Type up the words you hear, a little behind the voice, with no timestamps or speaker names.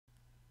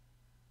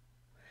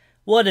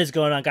What is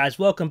going on, guys?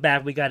 Welcome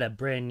back. We got a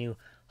brand new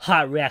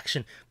hot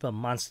reaction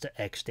from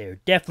Monstaexx. They're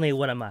definitely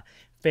one of my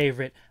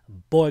favorite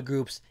boy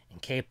groups in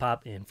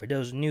K-pop. And for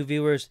those new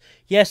viewers,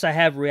 yes, I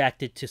have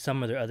reacted to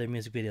some of their other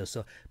music videos.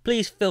 So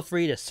please feel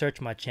free to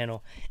search my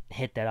channel and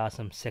hit that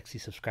awesome, sexy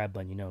subscribe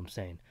button. You know what I'm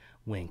saying?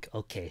 Wink.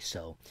 Okay,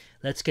 so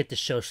let's get the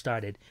show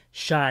started.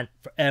 Shine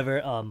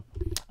Forever. I'm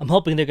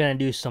hoping they're gonna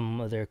do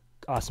some of their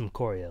awesome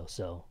choreo.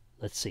 So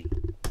let's see.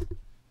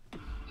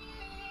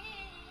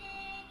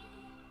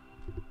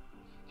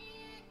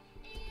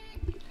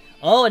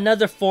 Oh,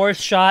 another forest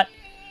shot.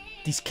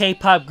 These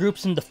K-pop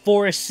groups in the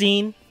forest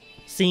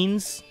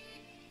scenes.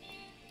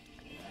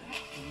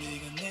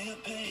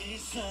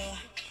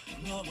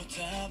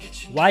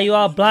 Why you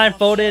all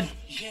blindfolded?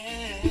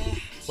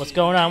 What's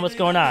going on? What's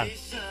going on?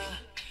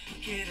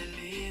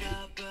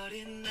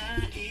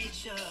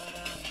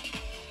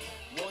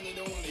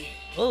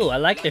 Oh, I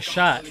like the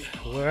shot.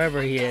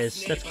 Wherever he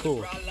is. That's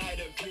cool.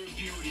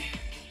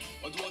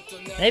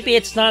 Maybe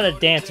it's not a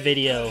dance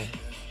video.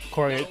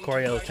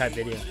 Choreo type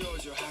video.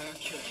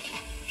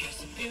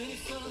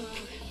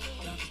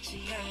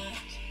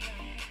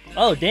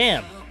 Oh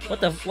damn!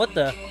 What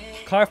the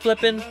car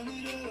flipping?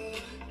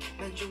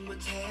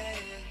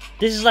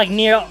 This is like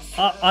near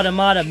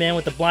Automata, man,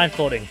 with the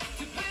blindfolding.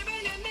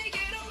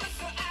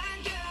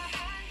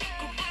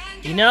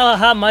 You know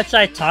how much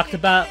I talked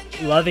about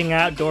loving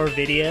outdoor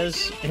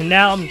videos, and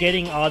now I'm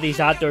getting all these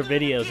outdoor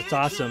videos. It's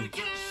awesome.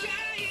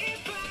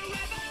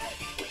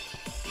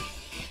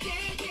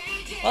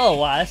 Oh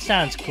wow, that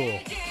sounds cool.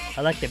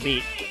 I like the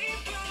beat.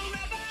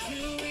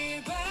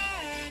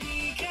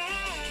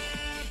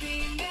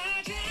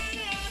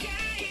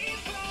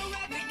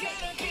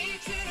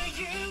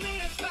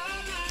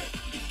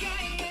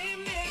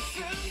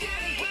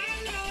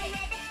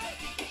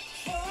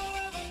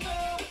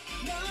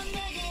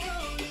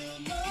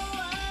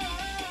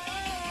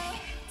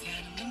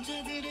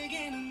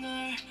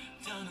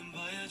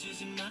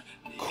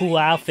 Cool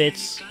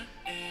outfits.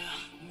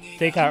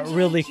 They got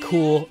really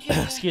cool,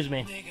 excuse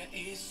me,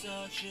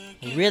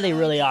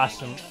 really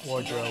awesome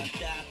wardrobe.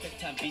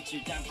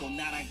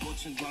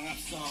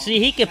 See,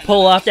 he could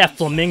pull off that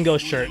flamingo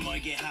shirt.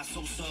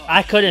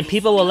 I couldn't.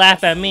 People will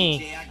laugh at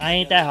me. I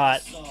ain't that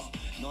hot.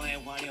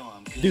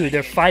 Dude,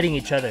 they're fighting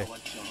each other.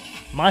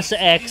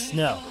 Monstaexx,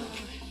 no.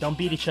 Don't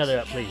beat each other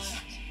up, please.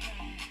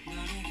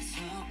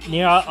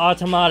 Near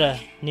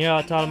Automata. Near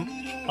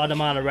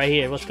Automata right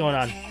here. What's going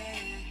on?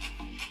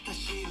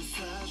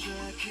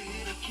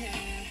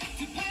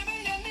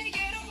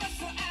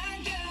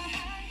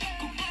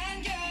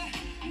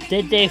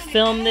 Did they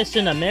film this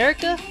in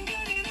America?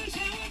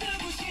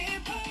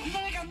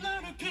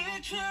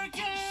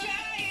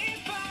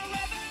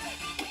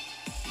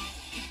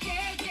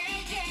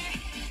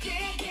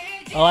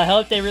 Oh, I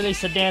hope they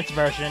release a dance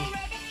version.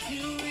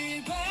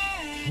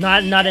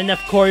 Not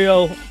enough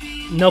choreo,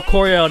 no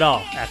choreo at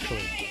all, actually.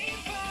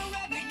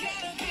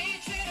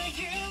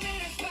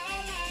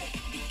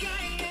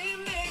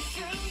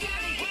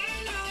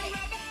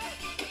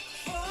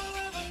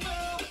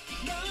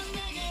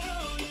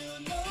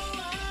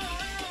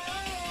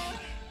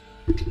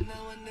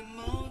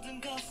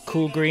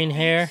 Cool green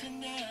hair.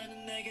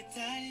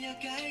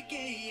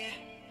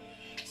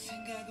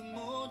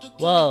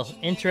 Whoa,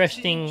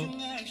 interesting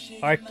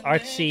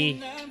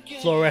artsy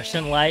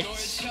fluorescent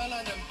lights.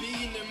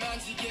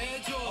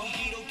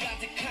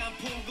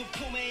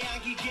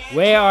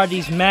 Where are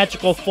these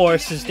magical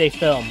forests they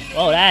film?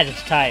 Oh, that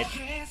is tight.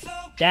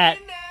 That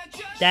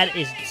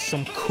is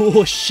some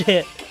cool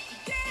shit.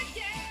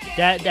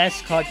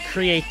 That's called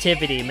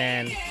creativity,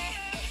 man.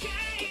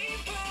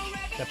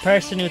 The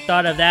person who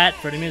thought of that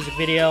for the music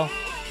video,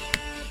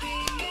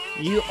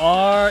 you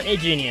are a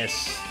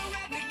genius.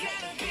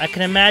 I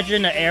can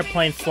imagine an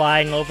airplane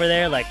flying over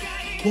there like,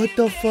 what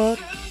the fuck?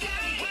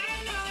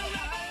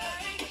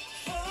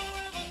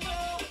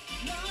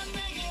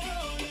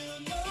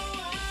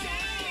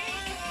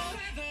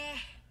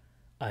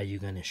 Are you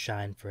gonna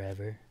shine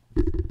forever?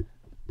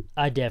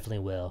 I definitely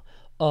will.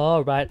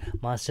 Alright,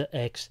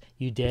 Monstaexx,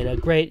 you did a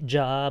great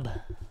job.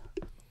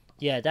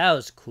 Yeah, that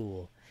was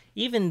cool.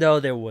 Even though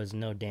there was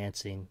no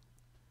dancing,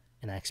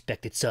 and I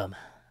expected some,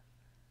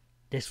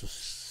 this was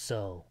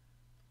so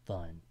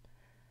fun.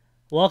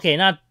 Well, okay,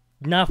 not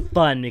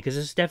fun, because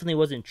this definitely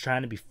wasn't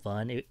trying to be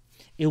fun.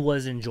 It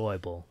was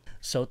enjoyable.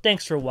 So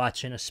thanks for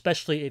watching,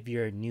 especially if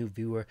you're a new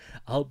viewer.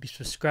 I hope you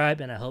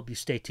subscribe, and I hope you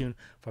stay tuned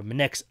for my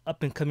next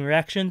up-and-coming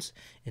reactions.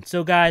 And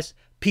so, guys,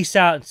 peace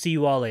out, and see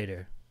you all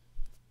later.